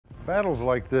Battles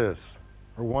like this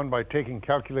are won by taking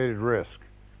calculated risk.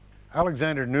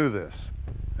 Alexander knew this,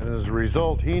 and as a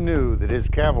result, he knew that his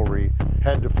cavalry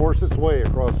had to force its way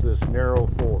across this narrow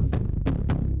ford.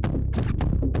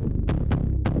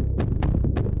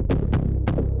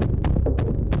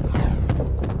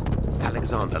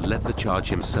 Alexander led the charge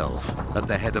himself at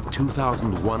the head of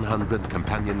 2,100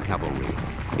 companion cavalry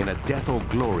in a death or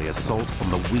glory assault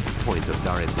on the weak point of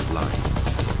Darius's line.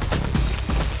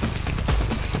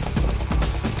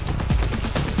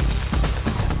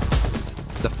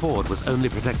 The ford was only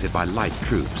protected by light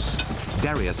troops.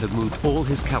 Darius had moved all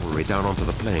his cavalry down onto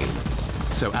the plain,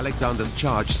 so Alexander's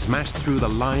charge smashed through the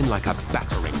line like a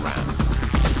battering ram.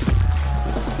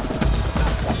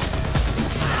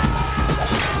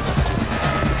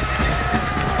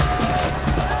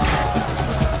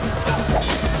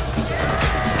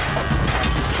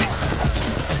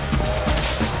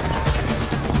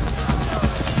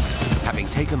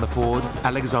 Taken the ford,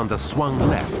 Alexander swung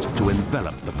left to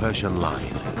envelop the Persian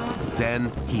line.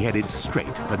 Then he headed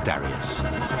straight for Darius.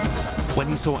 When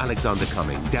he saw Alexander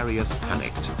coming, Darius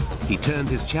panicked. He turned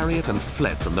his chariot and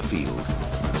fled from the field.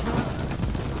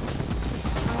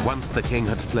 Once the king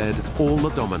had fled, all the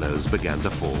dominoes began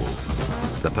to fall.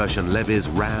 The Persian levies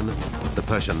ran, the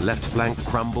Persian left flank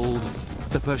crumbled,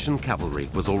 the Persian cavalry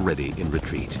was already in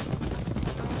retreat.